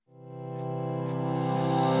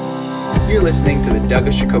You're listening to the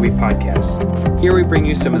Douglas Jacoby Podcast. Here we bring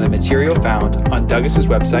you some of the material found on Douglas's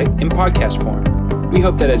website in podcast form. We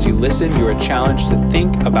hope that as you listen, you are challenged to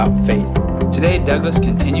think about faith. Today, Douglas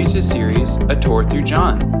continues his series, A Tour Through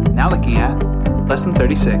John, now looking at Lesson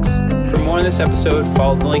 36. For more on this episode,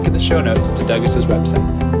 follow the link in the show notes to Douglas's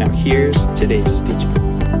website. Now here's today's teaching.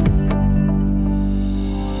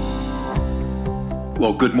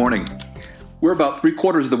 Well, good morning. We're about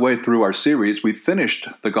 3/4 of the way through our series. We've finished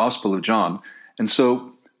the Gospel of John, and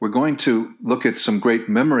so we're going to look at some great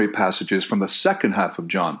memory passages from the second half of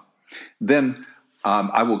John. Then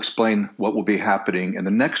I will explain what will be happening in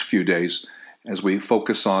the next few days as we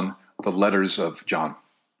focus on the letters of John.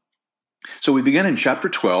 So we begin in chapter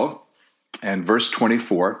 12 and verse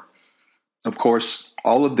 24. Of course,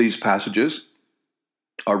 all of these passages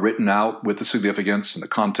are written out with the significance and the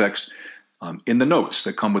context in the notes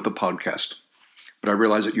that come with the podcast. But I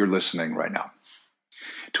realize that you're listening right now.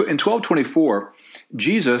 In 12:24,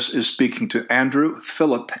 Jesus is speaking to Andrew,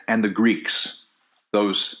 Philip, and the Greeks.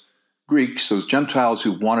 Those Greeks, those Gentiles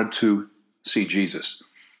who wanted to see Jesus.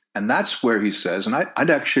 And that's where he says, and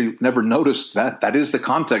I'd actually never noticed that is the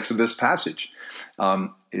context of this passage.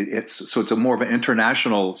 It's a more of an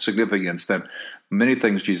international significance than many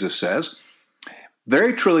things Jesus says.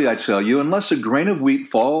 Very truly I tell you, unless a grain of wheat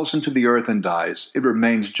falls into the earth and dies, it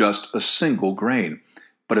remains just a single grain.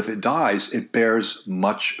 But if it dies, it bears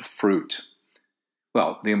much fruit.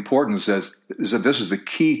 Well, the importance is that this is the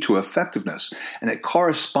key to effectiveness, and it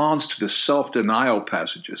corresponds to the self-denial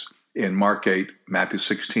passages in Mark 8, Matthew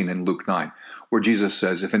 16, and Luke 9, where Jesus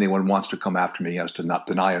says, if anyone wants to come after me, he has to not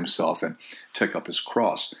deny himself and take up his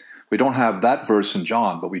cross. We don't have that verse in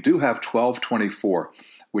John, but we do have 12:24,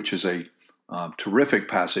 which is a terrific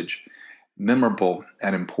passage, memorable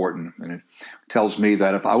and important. And it tells me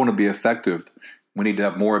that if I want to be effective, we need to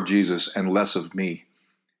have more of Jesus and less of me.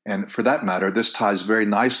 And for that matter, this ties very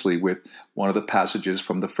nicely with one of the passages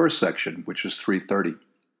from the first section, which is 3:30.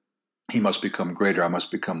 He must become greater, I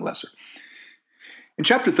must become lesser. In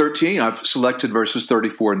chapter 13, I've selected verses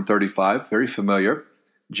 34 and 35, very familiar.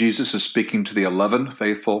 Jesus is speaking to the 11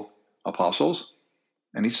 faithful apostles,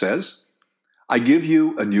 and he says, I give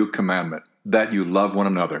you a new commandment, that you love one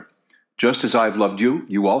another. Just as I've loved you,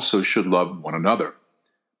 you also should love one another.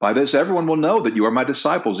 By this, everyone will know that you are my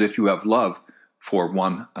disciples if you have love for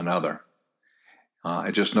one another. I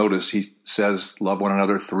just noticed he says love one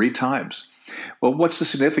another 3 times. Well, what's the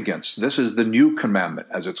significance? This is the new commandment,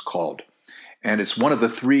 as it's called. And it's one of the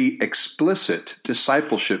 3 explicit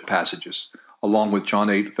discipleship passages, along with John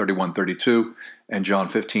 8, 31, 32, and John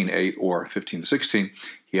 15, 8, or 15, 16.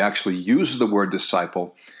 He actually uses the word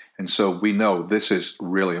disciple, and so we know this is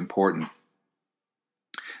really important.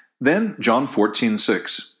 Then John 14,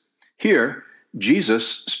 6. Here,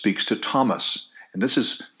 Jesus speaks to Thomas, and this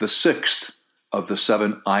is the 6th of the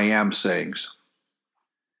 7 I am sayings.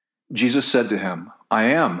 Jesus said to him, I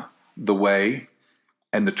am the way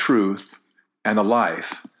and the truth and the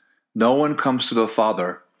life. No one comes to the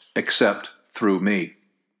Father except through me.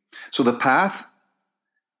 So the path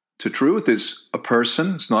to truth is a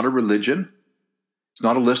person. It's not a religion. It's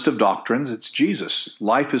not a list of doctrines. It's Jesus.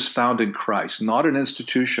 Life is found in Christ, not an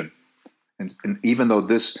institution. And even though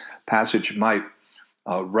this passage might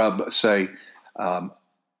rub, say, a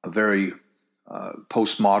very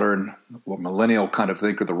postmodern or millennial kind of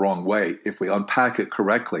thinker the wrong way, if we unpack it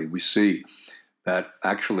correctly, we see that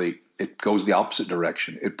actually it goes the opposite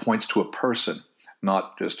direction. It points to a person,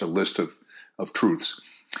 not just a list of truths.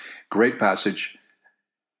 Great passage.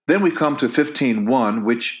 Then we come to 15:1,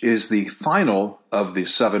 which is the final of the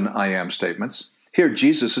 7 I am statements. Here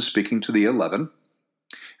Jesus is speaking to the 11,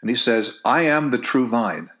 and he says, I am the true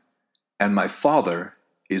vine, and my Father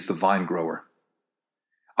is the vine grower.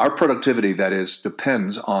 Our productivity, that is,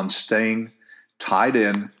 depends on staying tied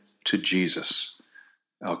in to Jesus.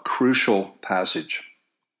 A crucial passage.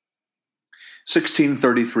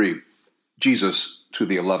 16:33, Jesus to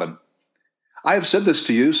the 11. I have said this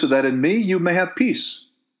to you so that in me you may have peace.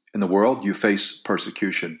 In the world you face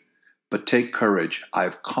persecution, but take courage, I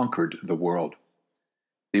have conquered the world.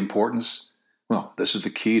 The importance, well, this is the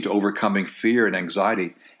key to overcoming fear and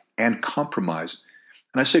anxiety and compromise.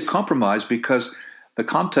 And I say compromise because the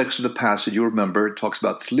context of the passage, you remember, it talks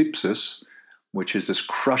about thlipsis, which is this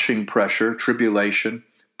crushing pressure, tribulation,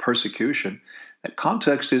 persecution. That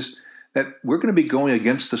context is that we're going to be going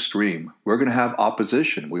against the stream. We're going to have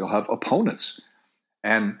opposition. We'll have opponents.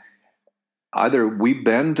 And either we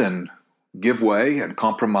bend and give way and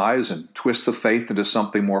compromise and twist the faith into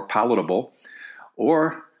something more palatable,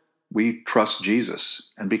 or we trust Jesus.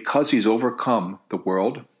 And because he's overcome the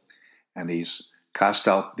world and he's cast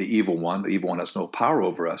out the evil one has no power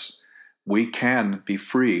over us, we can be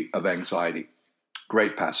free of anxiety.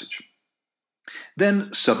 Great passage. Then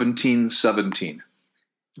 17:17.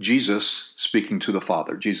 Jesus speaking to the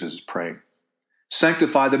Father. Jesus is praying.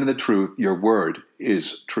 Sanctify them in the truth. Your word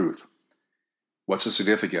is truth. What's the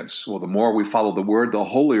significance? Well, the more we follow the word, the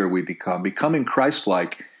holier we become. Becoming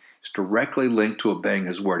Christ-like is directly linked to obeying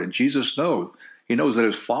his word. And Jesus knows, he knows that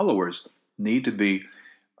his followers need to be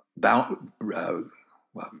bound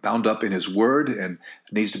up in his word and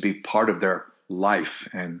needs to be part of their life.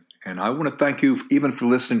 And I want to thank you even for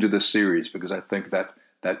listening to this series, because I think that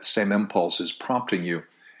that same impulse is prompting you.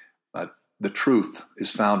 The truth is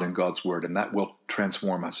found in God's word, and that will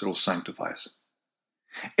transform us. It will sanctify us.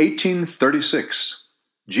 1836,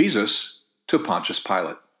 Jesus to Pontius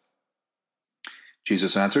Pilate.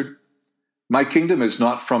 Jesus answered, my kingdom is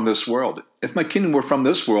not from this world. If my kingdom were from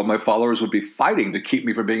this world, my followers would be fighting to keep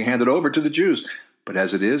me from being handed over to the Jews. But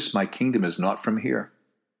as it is, my kingdom is not from here.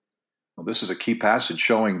 Well, this is a key passage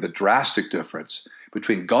showing the drastic difference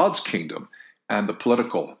between God's kingdom and the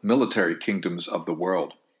political, military kingdoms of the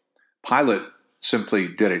world. Pilate simply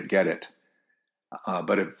didn't get it.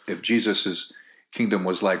 But if Jesus' kingdom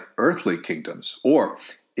was like earthly kingdoms, or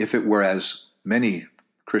if it were as many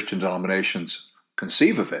Christian denominations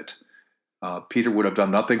conceive of it, Peter would have done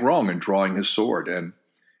nothing wrong in drawing his sword, and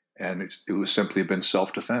it would simply have been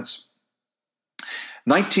self-defense.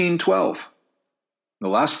 1912, the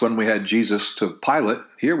last one we had Jesus to Pilate.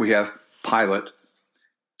 Here we have Pilate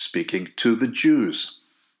speaking to the Jews.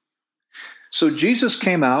 So Jesus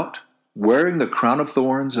came out wearing the crown of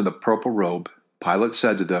thorns and the purple robe. Pilate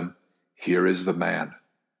said to them, here is the man.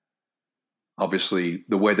 Obviously,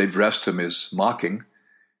 the way they dressed him is mocking,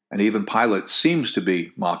 and even Pilate seems to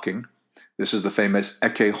be mocking. This is the famous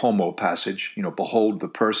Ecce Homo passage, behold the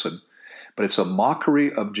person. But it's a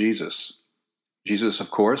mockery of Jesus. Jesus,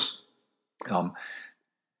 of course,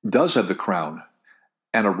 does have the crown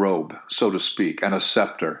and a robe, so to speak, and a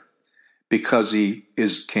scepter, because he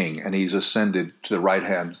is king and he's ascended to the right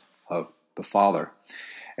hand of the Father.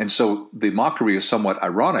 And so the mockery is somewhat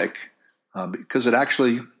ironic, because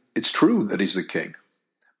it's true that he's the king.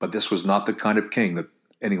 But this was not the kind of king that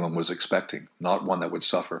anyone was expecting, not one that would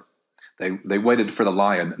suffer. They waited for the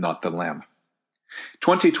lion, not the lamb.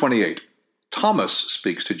 20:28. Thomas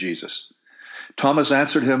speaks to Jesus. Thomas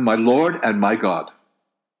answered him, my Lord and my God.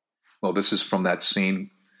 Well, this is from that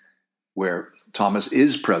scene where Thomas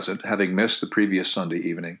is present, having missed the previous Sunday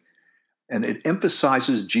evening. And it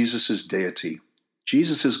emphasizes Jesus' deity.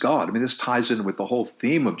 Jesus is God. I mean, this ties in with the whole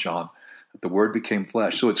theme of John, that the Word became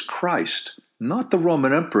flesh. So it's Christ, not the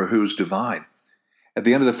Roman emperor who's divine. At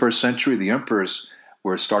the end of the first century, the emperors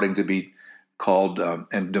were starting to be called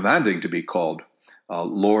and demanding to be called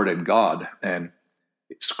Lord and God. And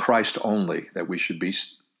it's Christ only that we should be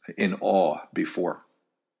in awe before.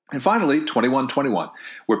 And finally, 21:21,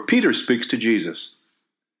 where Peter speaks to Jesus.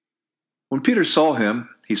 When Peter saw him,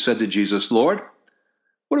 he said to Jesus, Lord,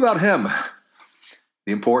 what about him?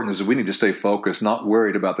 The important is that we need to stay focused, not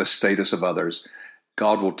worried about the status of others.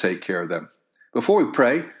 God will take care of them. Before we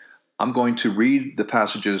pray, I'm going to read the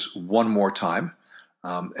passages one more time,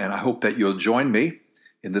 and I hope that you'll join me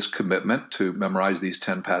in this commitment to memorize these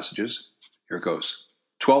 10 passages. Here it goes.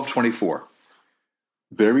 12:24.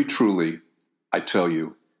 Very truly, I tell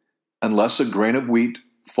you, unless a grain of wheat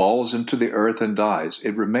falls into the earth and dies,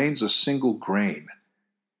 it remains a single grain.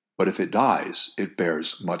 But if it dies, it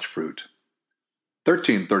bears much fruit.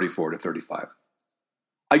 13:34-35.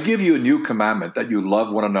 I give you a new commandment, that you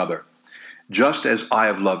love one another. Just as I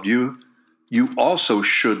have loved you, you also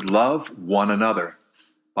should love one another.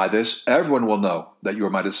 By this, everyone will know that you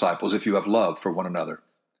are my disciples, if you have love for one another.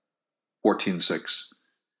 14:6.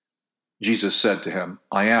 Jesus said to him,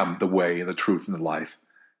 I am the way and the truth and the life.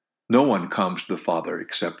 No one comes to the Father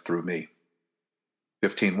except through me.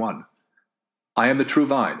 15:1. I am the true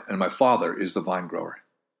vine, and my Father is the vine grower.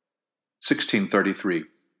 16:33.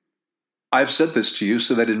 I have said this to you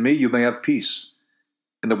so that in me you may have peace.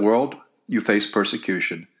 In the world you face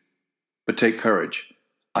persecution, but take courage.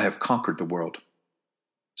 I have conquered the world.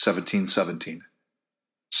 17:17.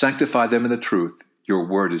 Sanctify them in the truth. Your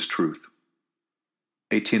word is truth.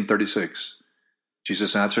 18:36.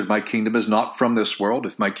 Jesus answered, my kingdom is not from this world.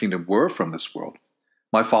 If my kingdom were from this world,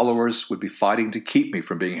 my followers would be fighting to keep me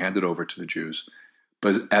from being handed over to the Jews.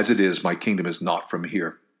 But as it is, my kingdom is not from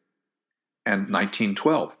here. And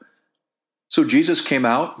 19:12. So Jesus came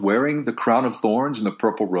out wearing the crown of thorns and the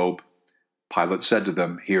purple robe. Pilate said to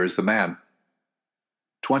them, here is the man.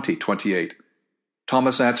 20:28.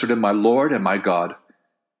 Thomas answered him, my Lord and my God.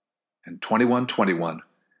 And 21:21.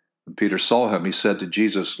 When Peter saw him, he said to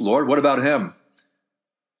Jesus, Lord, what about him?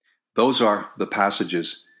 Those are the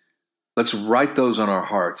passages Let's write those on our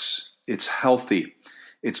hearts. It's healthy.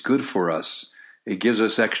 It's good for us. It gives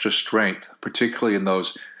us extra strength, particularly in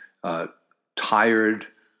those tired,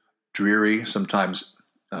 dreary, sometimes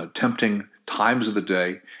tempting times of the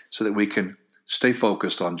day, so that we can stay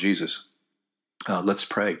focused on Jesus. Let's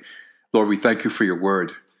pray. Lord, we thank you for your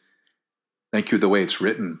word. Thank you the way it's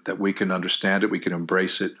written, that we can understand it, we can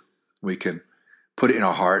embrace it, we can put it in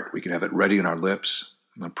our heart, we can have it ready in our lips.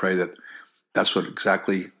 And I pray that that's what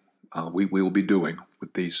exactly we will be doing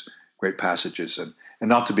with these great passages, and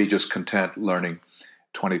not to be just content learning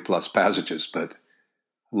 20 plus passages, but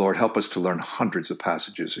Lord, help us to learn hundreds of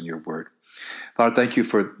passages in your word. Father, thank you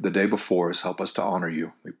for the day before us. Help us to honor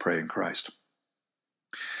you. We pray in Christ.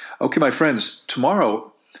 Okay, my friends,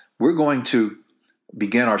 tomorrow we're going to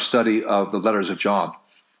begin our study of the letters of John,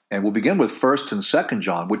 and we'll begin with 1st and 2nd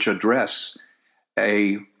John, which address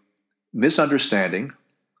a misunderstanding,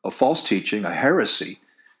 a false teaching, a heresy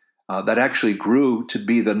that actually grew to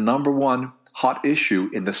be the number one hot issue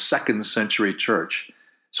in the 2nd century church.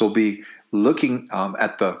 So we'll be looking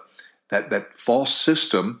at that false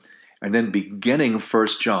system, and then beginning 1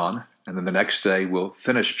 John, and then the next day we'll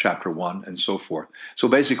finish chapter 1 and so forth. So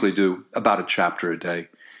basically do about a chapter a day.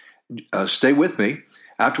 Stay with me.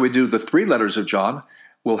 After we do the 3 letters of John,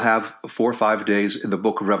 we'll have 4 or 5 days in the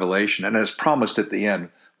book of Revelation, and as promised at the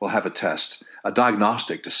end, we'll have a test, a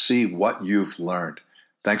diagnostic to see what you've learned.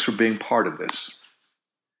 Thanks for being part of this.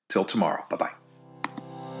 Till tomorrow. Bye-bye.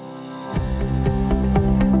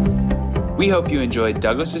 We hope you enjoyed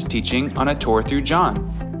Douglas's teaching on a tour through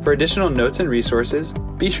John. For additional notes and resources,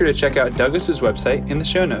 be sure to check out Douglas's website in the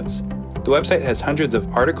show notes. The website has hundreds of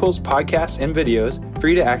articles, podcasts, and videos for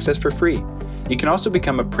you to access for free. You can also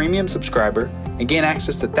become a premium subscriber and gain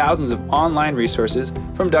access to thousands of online resources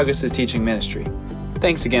from Douglas's teaching ministry.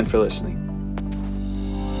 Thanks again for listening.